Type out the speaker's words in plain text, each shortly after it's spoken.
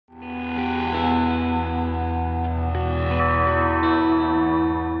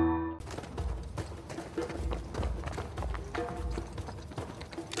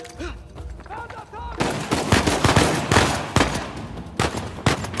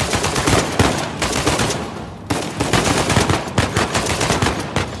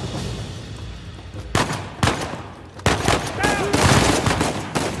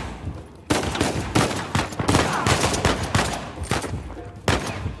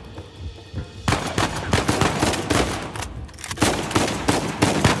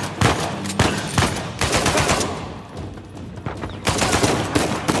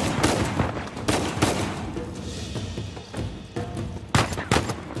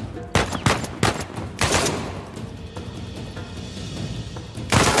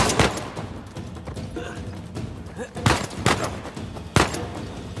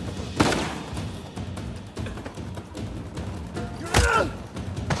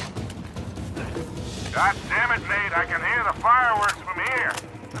God damn it, Nate. I can hear the fireworks from here.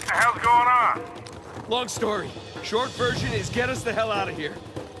 What the hell's going on? Long story. Short version is get us the hell out of here.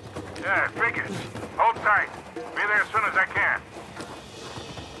 Yeah, figured. Hold tight. Be there as soon as I can.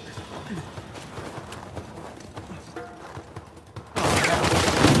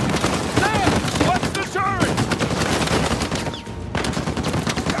 Sam! What's the turret?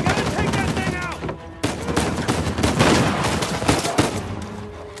 Gotta take that thing out!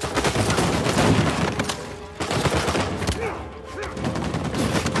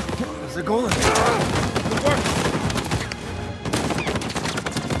 How's it going? Good work.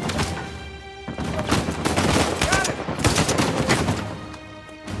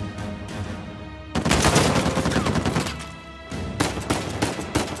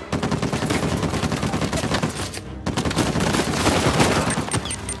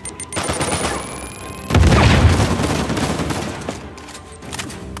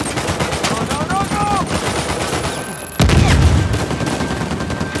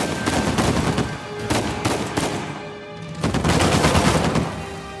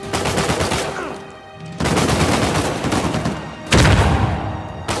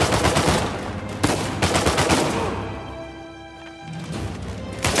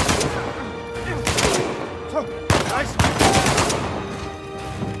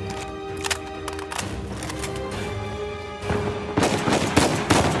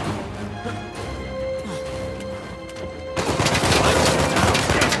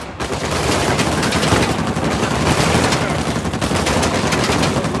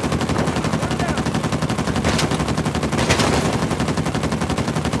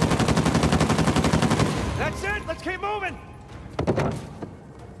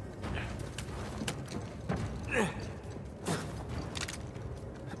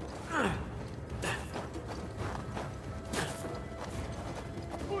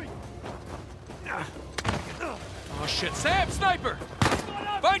 Oh shit, Sam, sniper!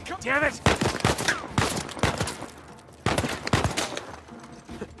 Find co- Damn it!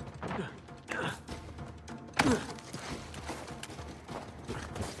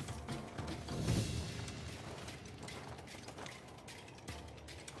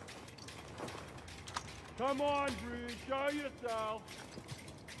 Come on, Bree, show yourself.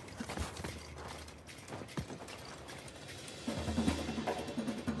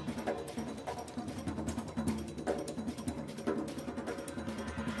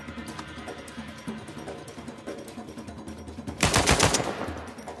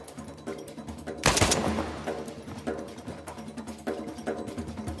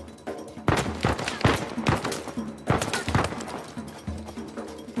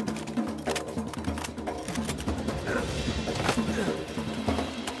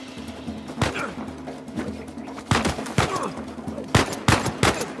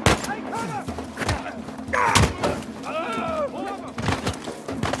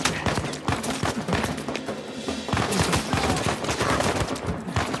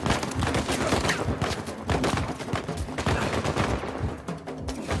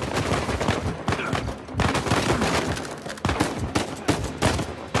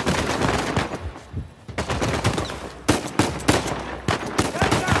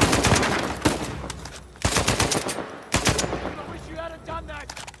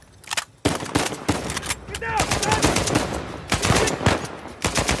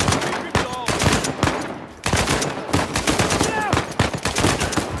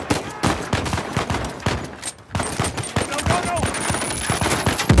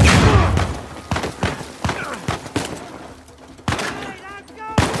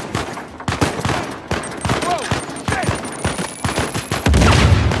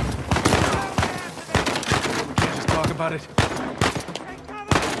 About it.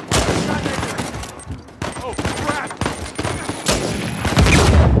 Oh, crap!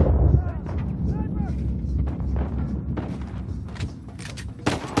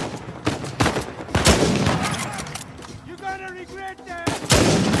 You're gonna regret that!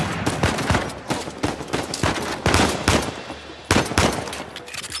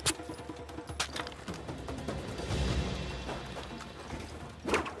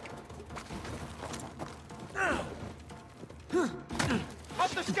 Up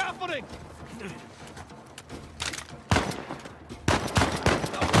the scaffolding!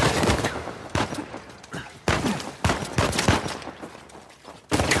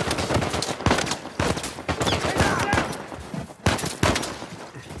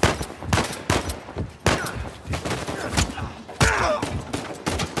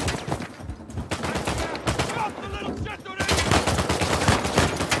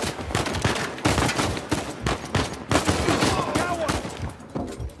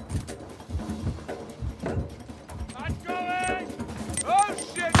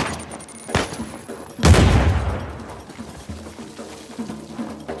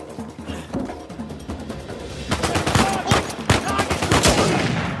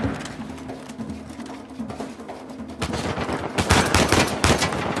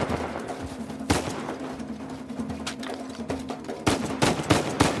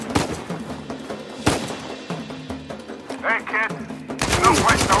 no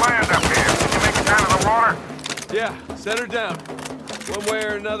place to land up here. Can you make it down to the water? Yeah, set her down. One way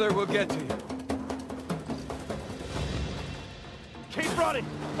or another, we'll get to you. Keep running.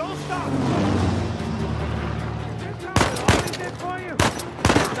 Don't stop. Always there for you.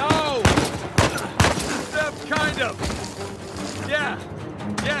 No! Kind of. Yeah.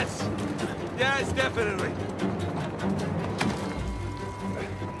 Yes. Yes, definitely.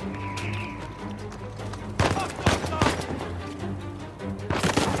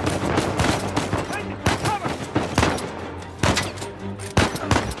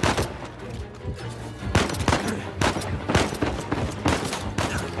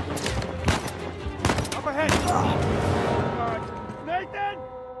 Up ahead. Nathan!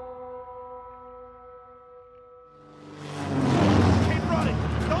 Keep running.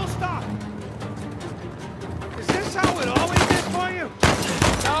 Don't stop. Is this how it always is for you?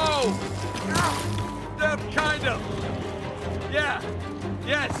 No! Kind of. Yeah.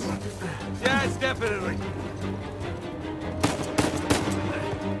 Yes. Yes, definitely.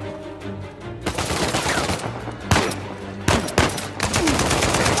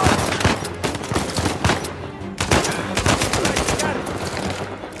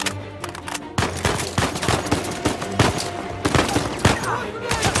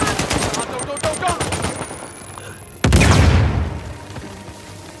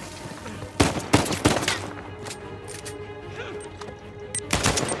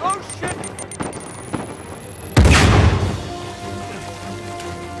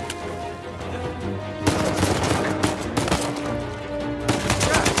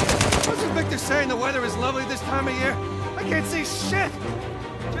 Saying the weather is lovely this time of year? I can't see shit!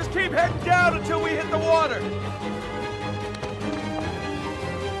 Just keep heading down until we hit the water.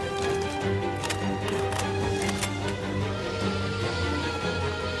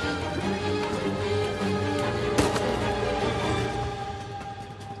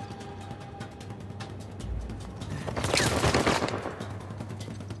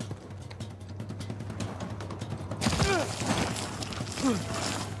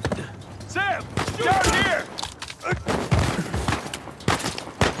 Sam! Down here!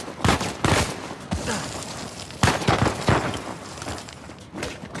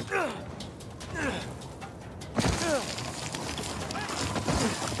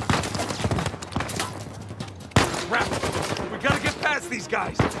 Crap! We gotta get past these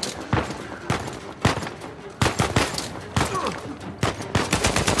guys!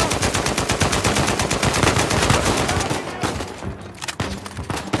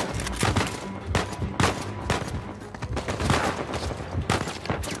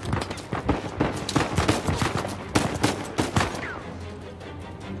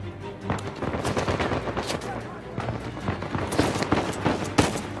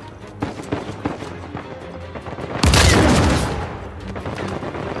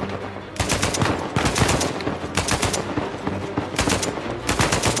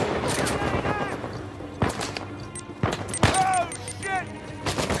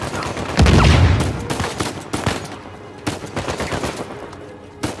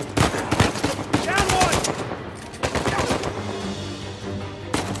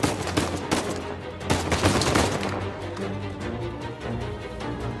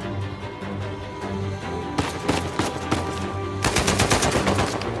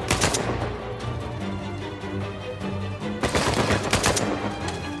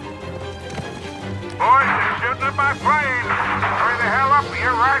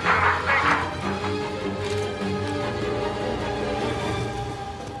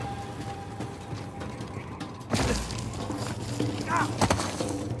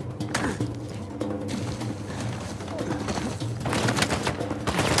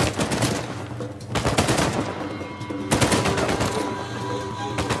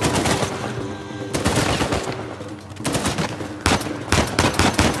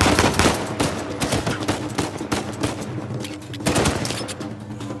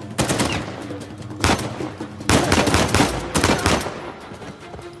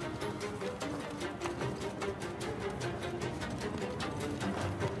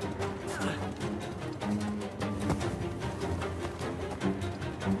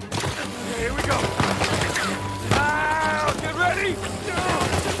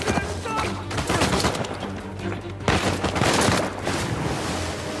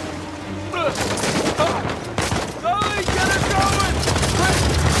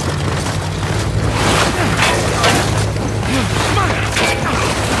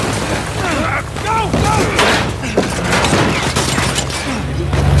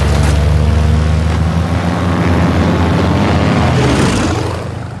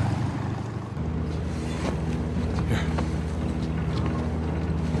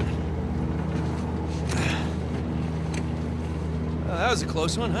 was a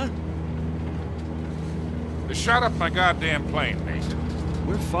close one, huh? They shot up my goddamn plane, Nate.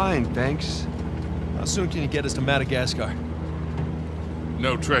 We're fine, thanks. How soon can you get us to Madagascar?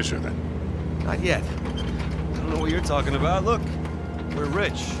 No treasure, then. Not yet. I don't know what you're talking about. Look, we're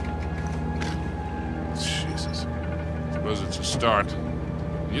rich. Jesus. Suppose it's a start.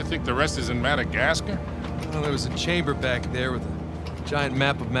 You think the rest is in Madagascar? Well, there was a chamber back there with a giant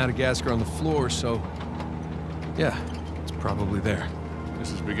map of Madagascar on the floor, so... yeah, it's probably there.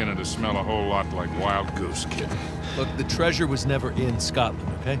 This is beginning to smell a whole lot like Wild Goose, kid. Look, the treasure was never in Scotland,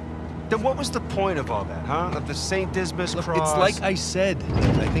 okay? Then what was the point of all that, huh? Of the St. Dismas Look, cross? it's like I said.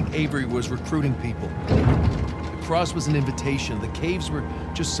 I think Avery was recruiting people. The cross was an invitation. The caves were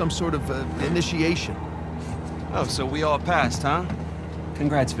just some sort of initiation. Oh, so we all passed, huh?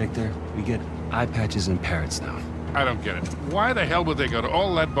 Congrats, Victor. We get eye patches and parrots now. I don't get it. Why the hell would they go to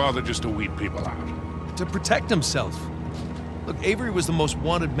all that bother just to weed people out? To protect himself. Look, Avery was the most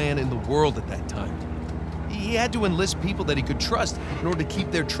wanted man in the world at that time. He had to enlist people that he could trust in order to keep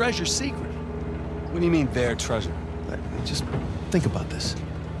their treasure secret. What do you mean, their treasure? Just think about this.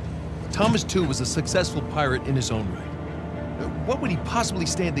 Thomas, too, was a successful pirate in his own right. What would he possibly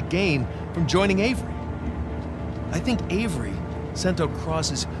stand to gain from joining Avery? I think Avery sent out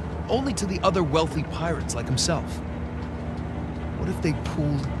crosses only to the other wealthy pirates like himself. What if they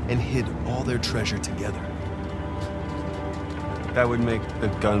pooled and hid all their treasure together? That would make the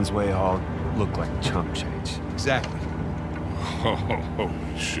Gunsway haul look like chump change. Exactly. Oh,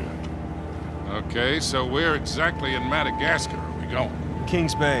 holy shit. Okay, so where exactly in Madagascar are we going?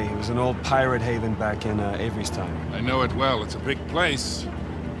 Kings Bay. It was an old pirate haven back in Avery's time. I know it well. It's a big place.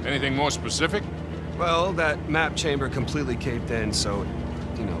 Anything more specific? Well, that map chamber completely caved in, so,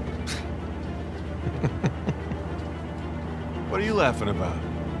 you know... What are you laughing about?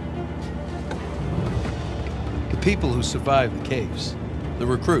 The people who survived the caves, the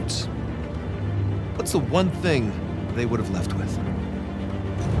recruits. What's the one thing they would have left with?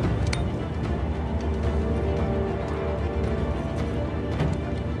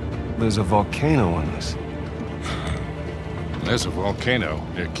 There's a volcano on this. There's a volcano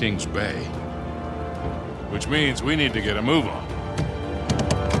near Kings Bay. Which means we need to get a move on.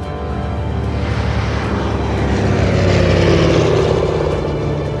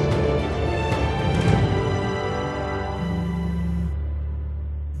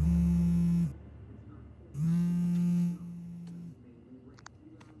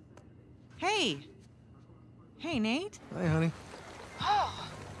 Hey, Nate. Hi, honey. Oh,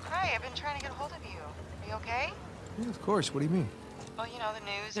 hi. I've been trying to get a hold of you. Are you okay? Yeah, of course. What do you mean? Well, you know, the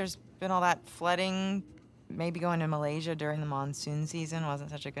news. There's been all that flooding. Maybe going to Malaysia during the monsoon season wasn't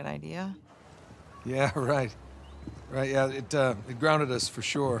such a good idea. Yeah, right. Right, yeah, it grounded us for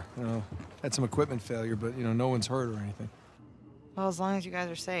sure. You know, had some equipment failure, but, you know, no one's hurt or anything. Well, as long as you guys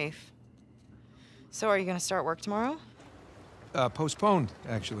are safe. So are you going to start work tomorrow? Postponed,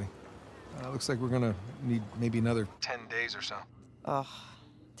 actually. Looks like we're gonna need maybe another 10 days or so. Ugh,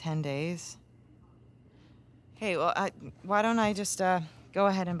 10 days? Hey, well, why don't I just, go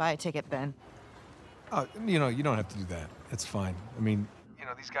ahead and buy a ticket then? You know, you don't have to do that. It's fine. I mean, you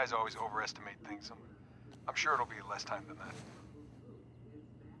know, these guys always overestimate things. I'm sure it'll be less time than that.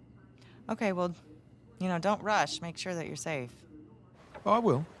 Okay, well, you know, don't rush. Make sure that you're safe. Oh, I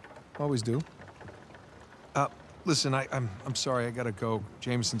will. Always do. Listen, I'm sorry. I gotta go.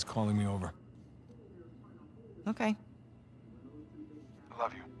 Jameson's calling me over. Okay. I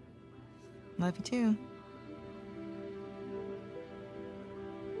love you. Love you too.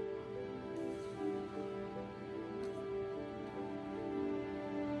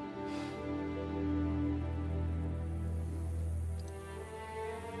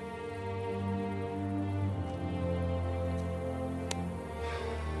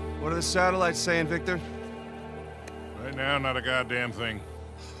 What are the satellites saying, Victor? Right now, not a goddamn thing.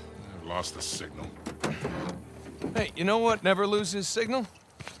 I've lost the signal. Hey, you know what never loses signal?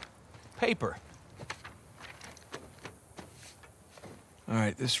 Paper. All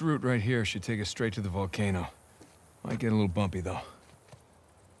right, this route right here should take us straight to the volcano. Might get a little bumpy, though.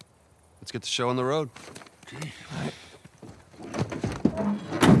 Let's get the show on the road. Okay. All right.